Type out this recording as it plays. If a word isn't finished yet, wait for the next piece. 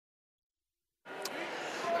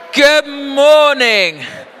Good morning.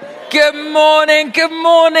 Good morning, good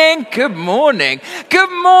morning, good morning.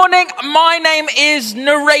 Good morning. My name is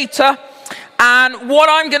Narrator, and what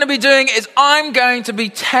I'm going to be doing is I'm going to be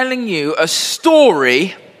telling you a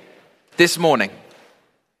story this morning.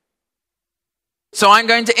 So I'm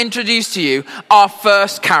going to introduce to you our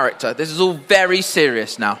first character. This is all very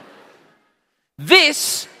serious now.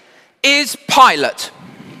 This is Pilate.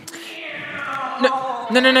 No.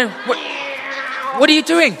 What are you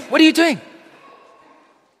doing? What are you doing?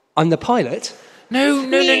 I'm the pilot? No.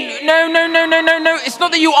 It's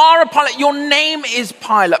not that you are a pilot. Your name is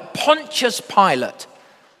Pilate. Pontius Pilate.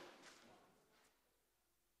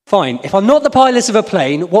 Fine. If I'm not the pilot of a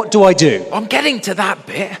plane, what do I do? I'm getting to that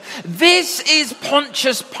bit. This is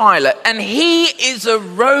Pontius Pilate, and he is a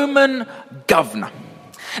Roman governor.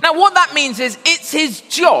 Now, what that means is it's his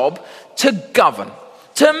job to govern,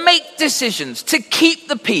 to make decisions, to keep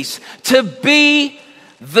the peace, to be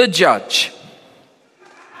the judge.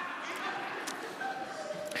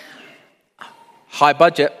 High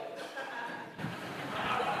budget.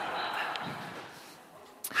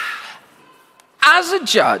 As a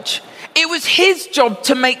judge, it was his job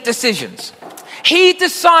to make decisions. He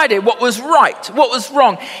decided what was right, what was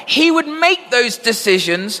wrong. He would make those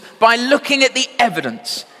decisions by looking at the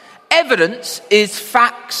evidence. Evidence is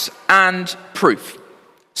facts and proof.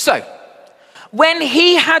 So, when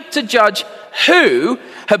he had to judge who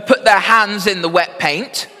had put their hands in the wet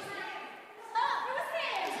paint,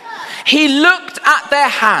 he looked at their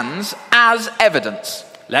hands as evidence.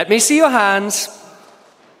 Let me see your hands.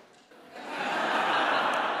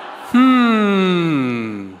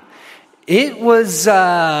 It was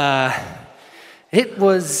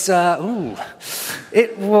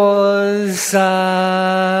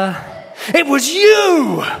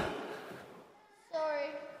you! Sorry.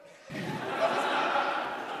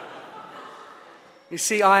 You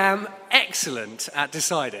see, I am excellent at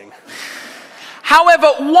deciding. However,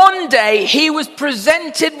 one day he was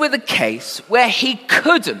presented with a case where he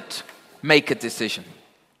couldn't make a decision.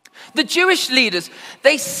 The Jewish leaders,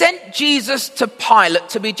 they sent Jesus to Pilate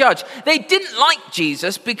to be judged. They didn't like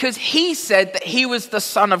Jesus because he said that he was the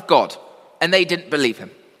Son of God, and they didn't believe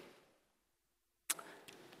him.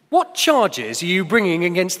 What charges are you bringing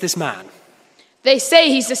against this man? They say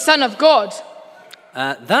he's the Son of God.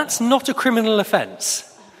 That's not a criminal offence.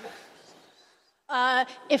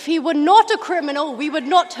 If he were not a criminal, we would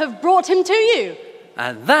not have brought him to you.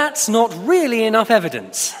 And that's not really enough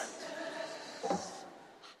evidence.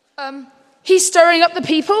 He's stirring up the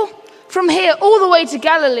people from here all the way to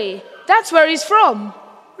Galilee. That's where he's from.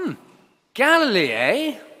 Galilee,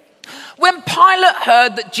 eh? When Pilate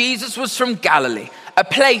heard that Jesus was from Galilee, a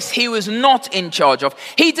place he was not in charge of,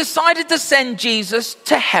 he decided to send Jesus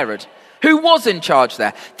to Herod, who was in charge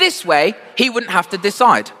there. This way, he wouldn't have to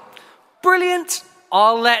decide. Brilliant.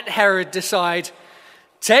 I'll let Herod decide.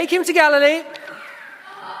 Take him to Galilee.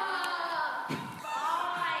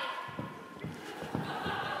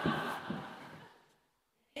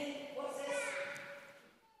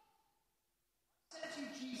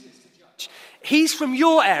 He's from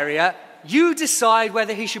your area. You decide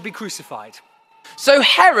whether he should be crucified. So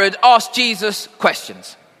Herod asked Jesus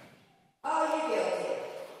questions. Are you guilty?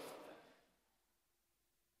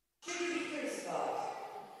 Should you be crucified?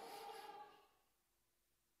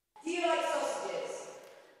 Do you like sausages?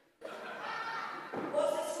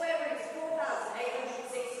 What's the square root of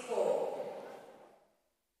 4,864?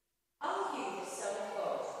 Are you the Son of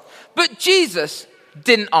God? But Jesus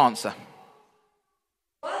didn't answer.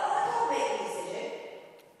 Well, I can't make a decision.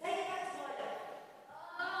 Take it back to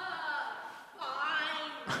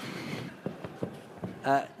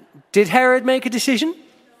my Did Herod make a decision?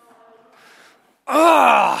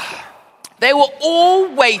 They were all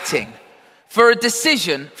waiting for a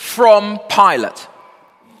decision from Pilate.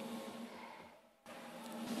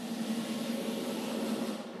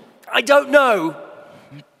 I don't know.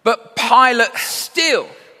 But Pilate still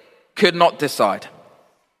could not decide.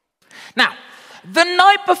 Now, the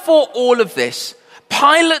night before all of this,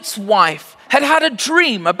 Pilate's wife had had a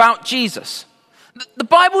dream about Jesus. The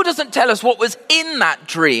Bible doesn't tell us what was in that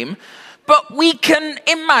dream, but we can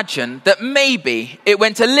imagine that maybe it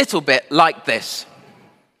went a little bit like this.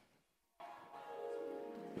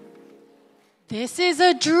 This is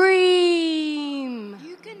a dream.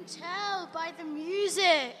 You can tell by the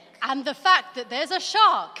music. And the fact that there's a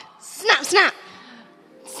shark. Snap, snap.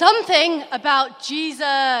 Something about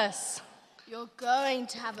Jesus. You're going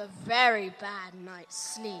to have a very bad night's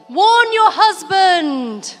sleep. Warn your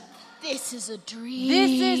husband. This is a dream.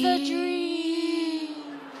 This is a dream.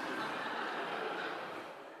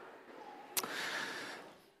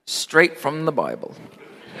 Straight from the Bible.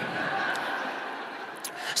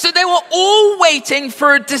 So they were all waiting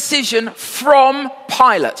for a decision from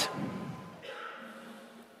Pilate.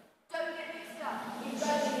 Don't get mixed up. You're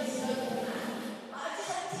judging this local man. I just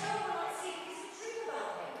had a terrible night sleeping because of the truth about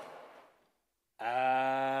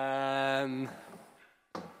him.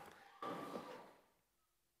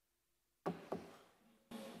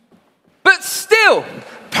 But still,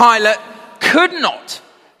 Pilate could not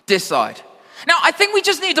decide. Now, I think we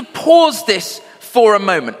just need to pause this for a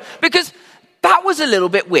moment, because that was a little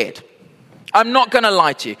bit weird. I'm not going to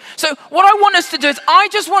lie to you. So what I want us to do is I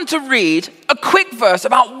just want to read a quick verse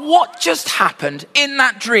about what just happened in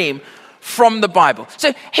that dream from the Bible.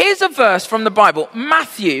 So here's a verse from the Bible,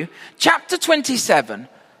 Matthew chapter 27,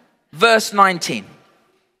 verse 19.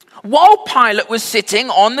 While Pilate was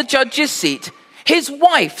sitting on the judge's seat, his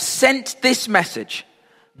wife sent this message: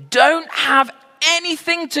 "Don't have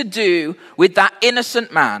anything to do with that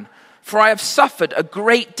innocent man, for I have suffered a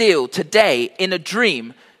great deal today in a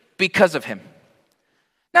dream because of him."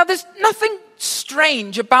 Now, there's nothing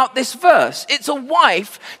strange about this verse. It's a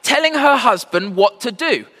wife telling her husband what to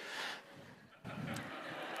do.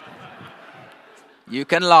 You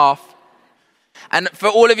can laugh. And for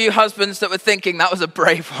all of you husbands that were thinking that was a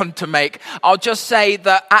brave one to make, I'll just say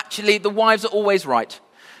that actually the wives are always right,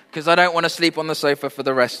 because I don't want to sleep on the sofa for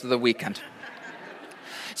the rest of the weekend.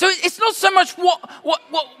 So it's not so much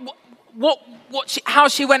how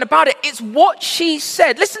she went about it. It's what she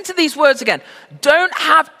said. Listen to these words again. Don't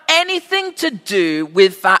have anything to do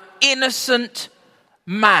with that innocent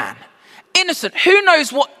man. Innocent. Who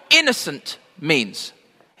knows what innocent means?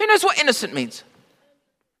 Who knows what innocent means?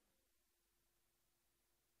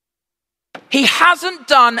 He hasn't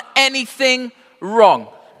done anything wrong.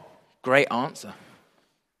 Great answer.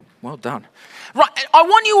 Well done. Right, I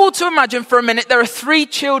want you all to imagine for a minute there are 3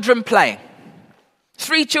 children playing.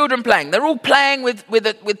 3 children playing. They're all playing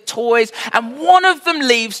with toys, and one of them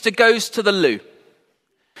leaves to goes to the loo.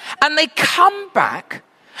 And they come back,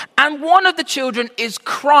 and one of the children is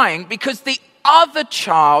crying because the other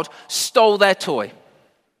child stole their toy.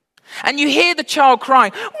 And you hear the child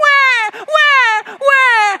crying, "Where?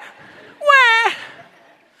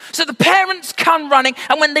 So the parents come running,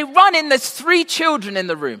 and when they run in, there's 3 children in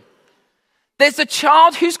the room. There's a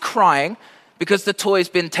child who's crying because the toy's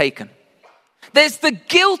been taken. There's the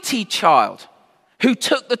guilty child who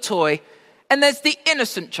took the toy, and there's the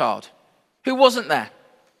innocent child who wasn't there,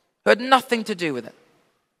 who had nothing to do with it.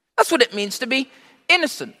 That's what it means to be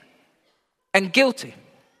innocent and guilty.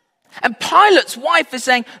 And Pilate's wife is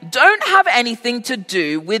saying, don't have anything to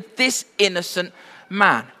do with this innocent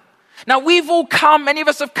man. Now, we've all come, many of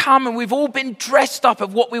us have come, and we've all been dressed up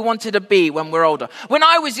of what we wanted to be when we're older. When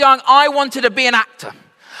I was young, I wanted to be an actor.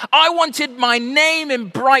 I wanted my name in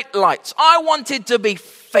bright lights. I wanted to be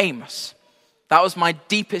famous. That was my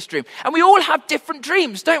deepest dream. And we all have different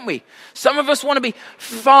dreams, don't we? Some of us want to be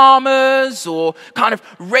farmers, or kind of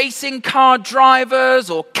racing car drivers,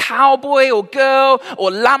 or cowboy or girl, or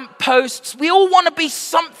lampposts. We all want to be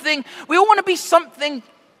something. We all want to be something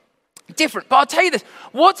different. But I'll tell you this.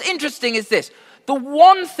 What's interesting is this. The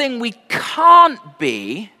one thing we can't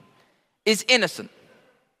be is innocent.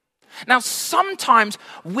 Now, sometimes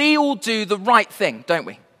we all do the right thing, don't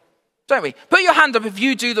we? Don't we? Put your hand up if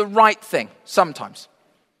you do the right thing, sometimes.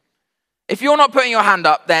 If you're not putting your hand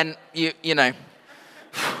up, then, you know,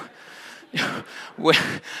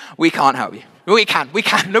 we can't help you. We can.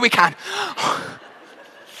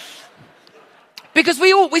 Because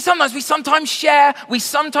we sometimes share, we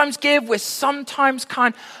sometimes give, we're sometimes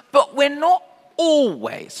kind, but we're not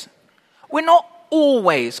always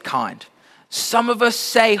kind. Some of us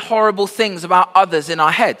say horrible things about others in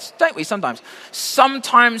our heads, don't we, sometimes?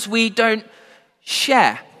 Sometimes we don't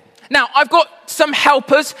share. Now, I've got some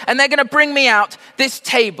helpers, and they're going to bring me out this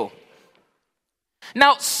table.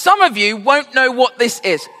 Now, some of you won't know what this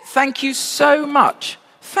is. Thank you so much.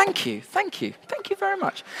 Thank you very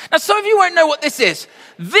much. Now, some of you won't know what this is.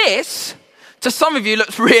 This, to some of you,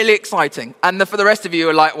 looks really exciting. And for the rest of you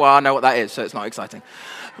are like, well, I know what that is, so it's not exciting.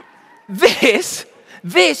 This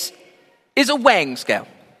is a weighing scale.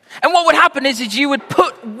 And what would happen is you would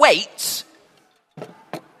put weights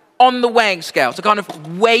on the weighing scale to kind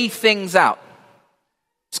of weigh things out.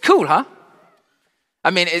 It's cool, huh?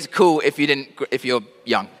 I mean, it's cool if you're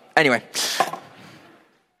young. Anyway.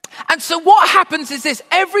 And so what happens is this.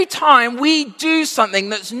 Every time we do something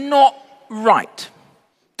that's not right,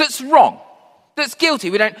 that's wrong, that's guilty,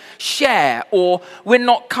 we don't share or we're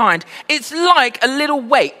not kind, it's like a little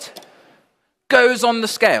weight goes on the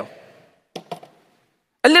scale.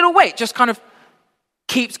 A little weight just kind of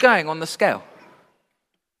keeps going on the scale.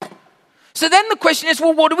 So then the question is,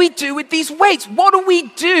 well, what do we do with these weights? What do we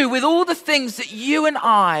do with all the things that you and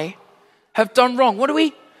I have done wrong? What do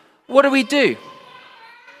we do?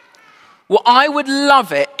 Well, I would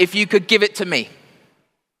love it if you could give it to me.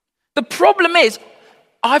 The problem is,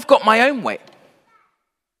 I've got my own weight,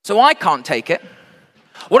 so I can't take it.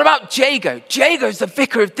 What about Jago? Jago's the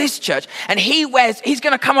vicar of this church, and he's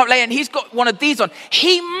going to come up later, and he's got one of these on.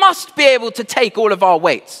 He must be able to take all of our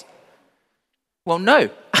weights. Well, no.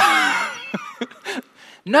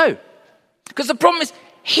 No. Because the problem is,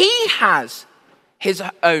 he has his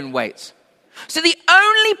own weights. So the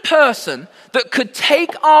only person that could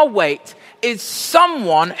take our weight is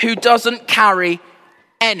someone who doesn't carry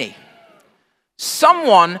any.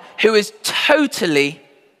 Someone who is totally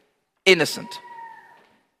innocent.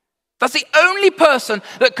 That's the only person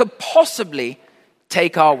that could possibly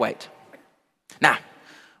take our weight. Now,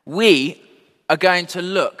 we are going to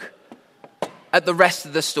look at the rest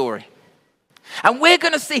of the story. And we're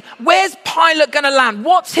going to see, where's Pilate going to land?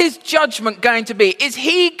 What's his judgment going to be? Is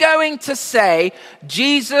he going to say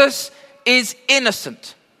Jesus is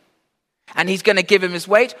innocent and he's going to give him his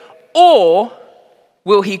weight? Or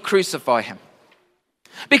will he crucify him?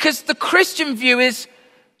 Because the Christian view is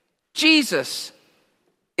Jesus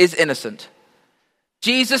is innocent.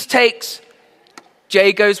 Jesus takes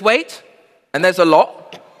Jago's weight, and there's a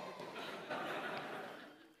lot.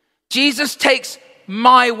 Jesus takes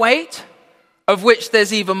my weight, of which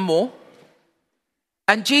there's even more.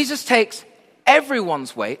 And Jesus takes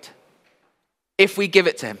everyone's weight if we give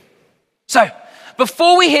it to him. So,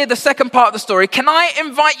 before we hear the second part of the story, can I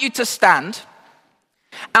invite you to stand?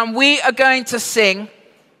 And we are going to sing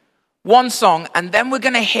one song, and then we're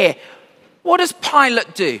going to hear, what does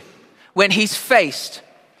Pilate do when he's faced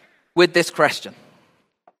with this question?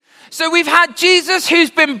 So we've had Jesus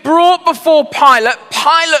who's been brought before Pilate.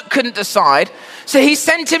 Pilate couldn't decide. So he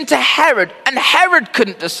sent him to Herod, and Herod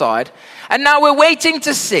couldn't decide. And now we're waiting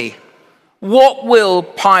to see, what will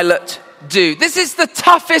Pilate do? This is the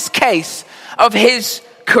toughest case of his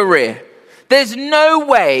career. There's no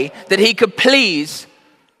way that he could please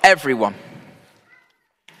everyone.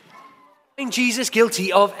 Jesus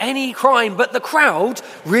guilty of any crime, but the crowd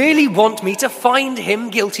really want me to find him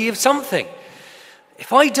guilty of something.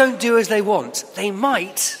 If I don't do as they want, they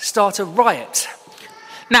might start a riot.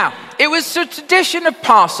 Now, it was a tradition of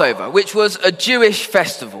Passover, which was a Jewish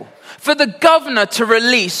festival, for the governor to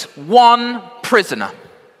release one prisoner.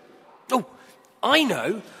 Oh, I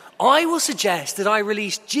know. I will suggest that I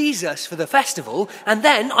release Jesus for the festival, and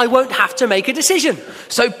then I won't have to make a decision.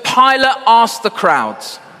 So Pilate asked the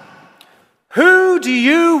crowds, who do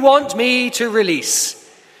you want me to release?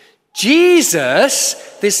 Jesus,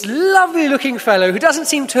 this lovely looking fellow who doesn't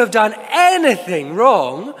seem to have done anything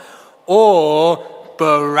wrong, or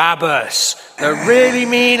Barabbas, the really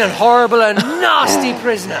mean and horrible and nasty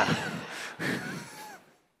prisoner?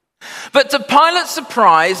 But to Pilate's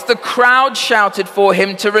surprise, the crowd shouted for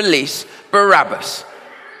him to release Barabbas.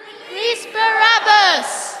 Release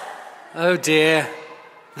Barabbas! Oh dear.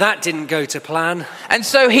 That didn't go to plan. And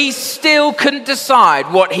so he still couldn't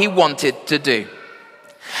decide what he wanted to do.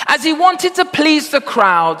 As he wanted to please the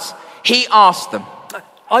crowds, he asked them,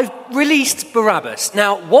 I've released Barabbas.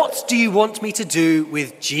 Now, what do you want me to do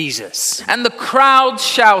with Jesus? And the crowd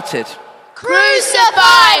shouted,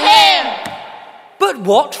 Crucify him! But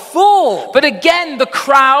what for? But again, the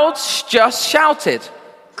crowds just shouted,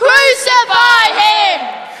 Crucify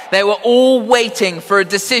him! They were all waiting for a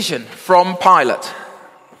decision from Pilate.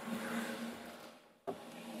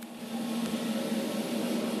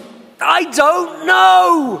 I don't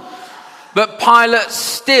know. But Pilate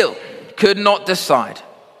still could not decide.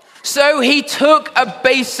 So he took a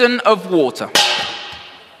basin of water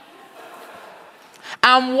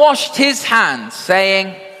and washed his hands,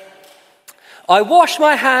 saying, I wash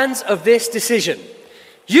my hands of this decision.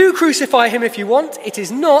 You crucify him if you want. It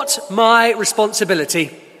is not my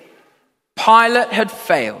responsibility. Pilate had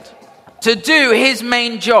failed to do his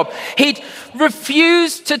main job. He'd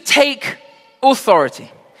refused to take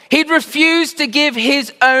authority. He'd refused to give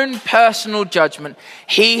his own personal judgment.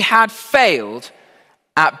 He had failed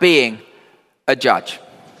at being a judge.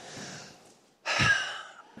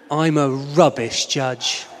 I'm a rubbish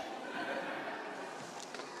judge.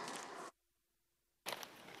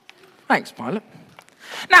 Thanks, Pilate.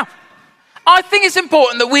 Now, I think it's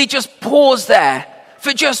important that we just pause there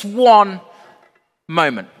for just one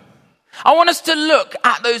moment. I want us to look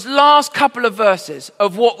at those last couple of verses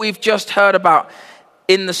of what we've just heard about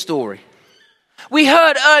in the story. We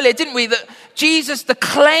heard earlier, didn't we, that Jesus, the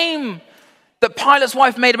claim that Pilate's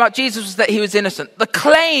wife made about Jesus was that he was innocent. The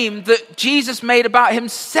claim that Jesus made about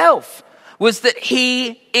himself was that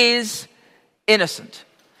he is innocent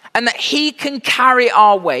and that he can carry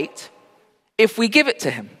our weight if we give it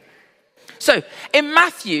to him. So in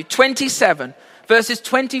Matthew 27, verses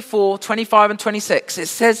 24, 25, and 26, it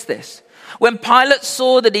says this. When Pilate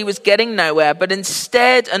saw that he was getting nowhere, but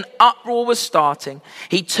instead an uproar was starting,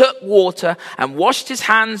 he took water and washed his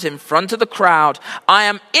hands in front of the crowd. I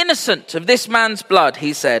am innocent of this man's blood,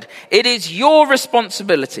 he said. It is your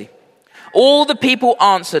responsibility. All the people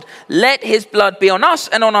answered, let his blood be on us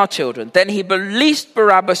and on our children. Then he released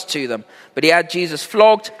Barabbas to them, but he had Jesus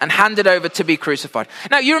flogged and handed over to be crucified.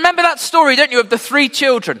 Now, you remember that story, don't you, of the three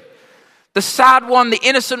children? The sad one, the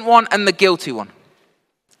innocent one, and the guilty one.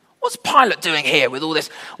 What's Pilate doing here with all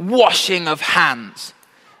this washing of hands?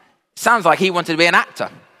 Sounds like he wanted to be an actor.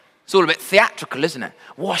 It's all a bit theatrical, isn't it?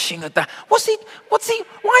 Washing of the... why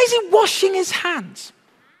is he washing his hands?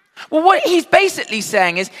 Well, what he's basically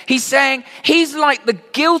saying is, he's like the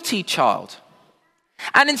guilty child.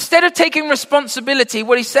 And instead of taking responsibility,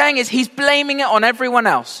 what he's saying is he's blaming it on everyone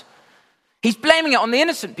else. He's blaming it on the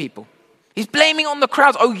innocent people. He's blaming it on the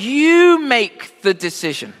crowds. Oh, you make the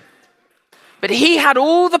decision. But he had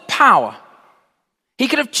all the power. He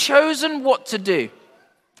could have chosen what to do.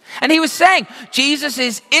 And he was saying, Jesus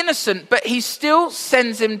is innocent, but he still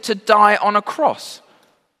sends him to die on a cross.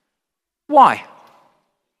 Why?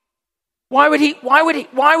 Why would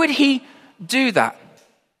he do that?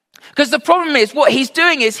 Because the problem is, what he's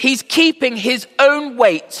doing is he's keeping his own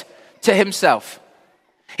weight to himself.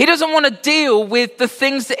 He doesn't want to deal with the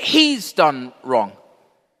things that he's done wrong.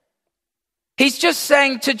 He's just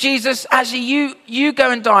saying to Jesus, actually, you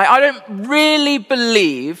go and die. I don't really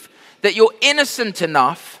believe that you're innocent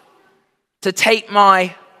enough to take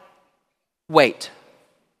my weight.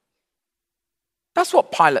 That's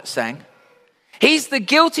what Pilate's saying. He's the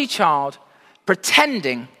guilty child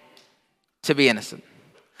pretending to be innocent.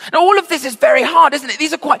 Now, all of this is very hard, isn't it?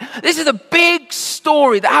 This is a big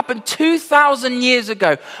story that happened 2,000 years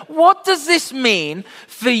ago. What does this mean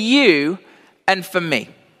for you and for me?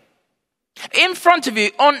 In front of you,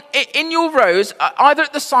 in your rows, either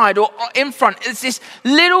at the side or in front, is this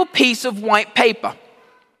little piece of white paper.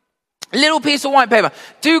 Little piece of white paper.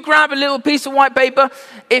 Do grab a little piece of white paper.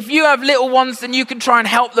 If you have little ones, then you can try and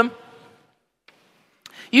help them.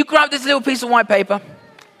 You grab this little piece of white paper.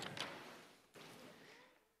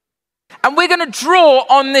 And we're going to draw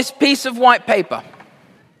on this piece of white paper.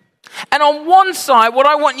 And on one side, what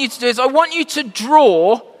I want you to do is I want you to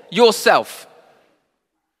draw yourself.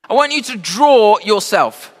 I want you to draw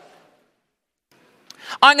yourself.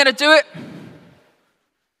 I'm going to do it.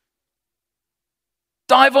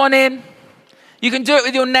 Dive on in. You can do it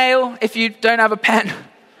with your nail if you don't have a pen.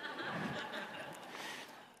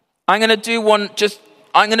 I'm going to do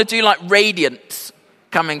I'm going to do like radiance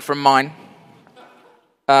coming from mine.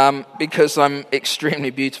 Because I'm extremely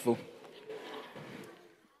beautiful.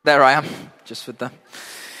 There I am, just with that.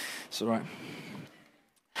 It's all right.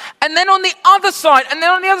 And then on the other side,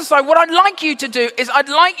 what I'd like you to do is I'd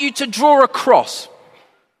like you to draw a cross.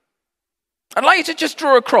 I'd like you to just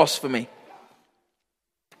draw a cross for me.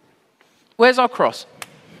 Where's our cross?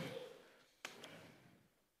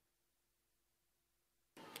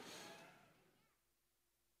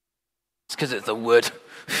 It's because it's the wood.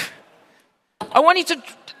 I want you to,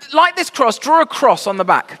 like this cross, draw a cross on the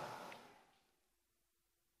back.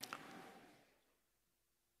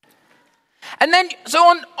 And then, so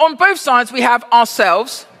on both sides, we have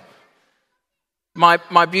ourselves, my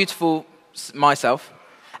beautiful myself,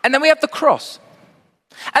 and then we have the cross.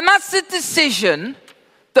 And that's the decision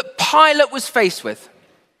that Pilate was faced with.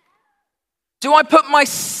 Do I put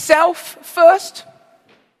myself first?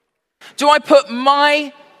 Do I put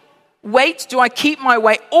my weight? Do I keep my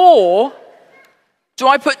weight? Or do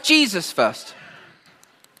I put Jesus first?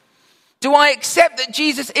 Do I accept that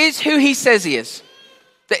Jesus is who he says he is?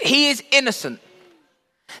 That he is innocent?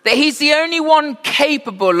 That he's the only one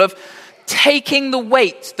capable of taking the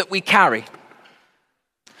weight that we carry?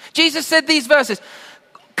 Jesus said these verses,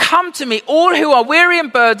 come to me, all who are weary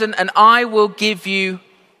and burdened, and I will give you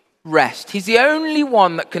rest. He's the only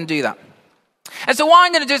one that can do that. And so what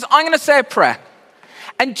I'm going to do is I'm going to say a prayer.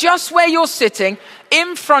 And just where you're sitting,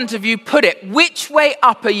 in front of you, put it, which way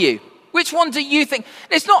up are you? Which one do you think?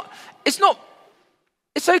 It's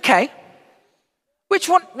okay. Which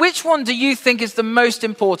one do you think is the most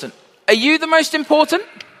important? Are you the most important?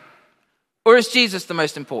 Or is Jesus the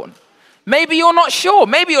most important? Maybe you're not sure.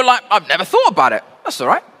 Maybe you're like, I've never thought about it. That's all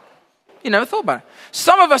right. You never thought about it.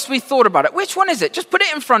 Some of us, we thought about it. Which one is it? Just put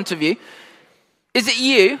it in front of you. Is it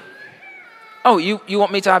you? Oh, you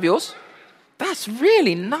want me to have yours? That's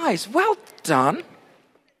really nice. Well done.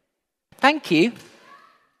 Thank you.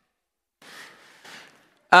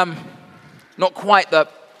 Not quite the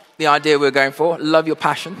idea we're going for. Love your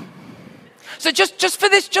passion. So just for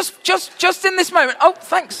this, just in this moment. Oh,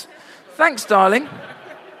 thanks. Thanks, darling.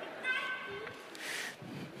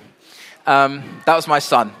 That was my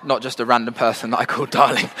son, not just a random person that I called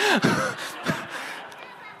darling.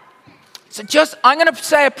 So I'm going to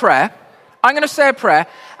say a prayer.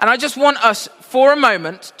 And I just want us, for a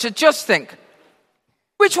moment, to just think,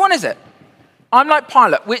 which one is it? I'm like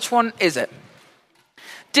Pilate. Which one is it?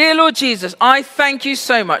 Dear Lord Jesus, I thank you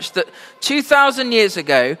so much that 2,000 years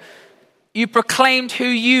ago, you proclaimed who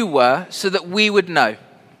you were so that we would know.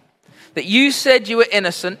 That you said you were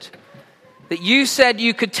innocent. That you said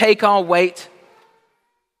you could take our weight.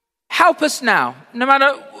 Help us now, no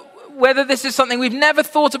matter whether this is something we've never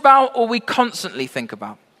thought about or we constantly think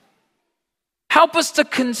about. Help us to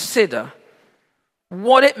consider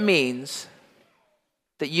what it means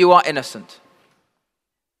that you are innocent.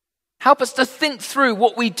 Help us to think through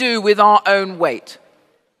what we do with our own weight.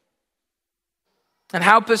 And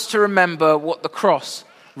help us to remember what the cross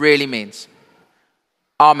really means.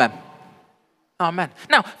 Amen. Amen.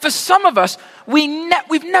 Now, for some of us,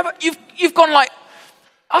 you've gone like,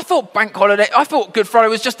 I thought bank holiday, I thought Good Friday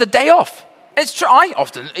was just a day off. It's true. I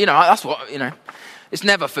often, that's what, it's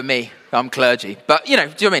never for me. I'm clergy. But, do you know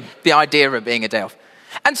what I mean? The idea of being a day off.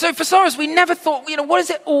 And so for some of us, we never thought, what does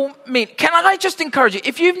it all mean? Can I just encourage you,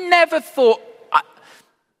 if you've never thought,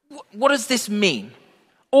 what does this mean?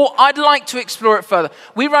 Or I'd like to explore it further.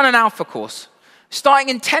 We run an Alpha course. Starting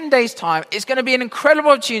in 10 days' time, it's going to be an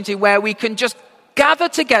incredible opportunity where we can just gather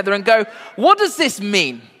together and go, what does this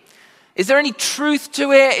mean? Is there any truth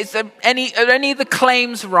to it? Are any of the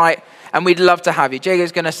claims right? And we'd love to have you.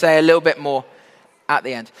 Diego's going to say a little bit more at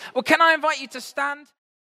the end. Well, can I invite you to stand?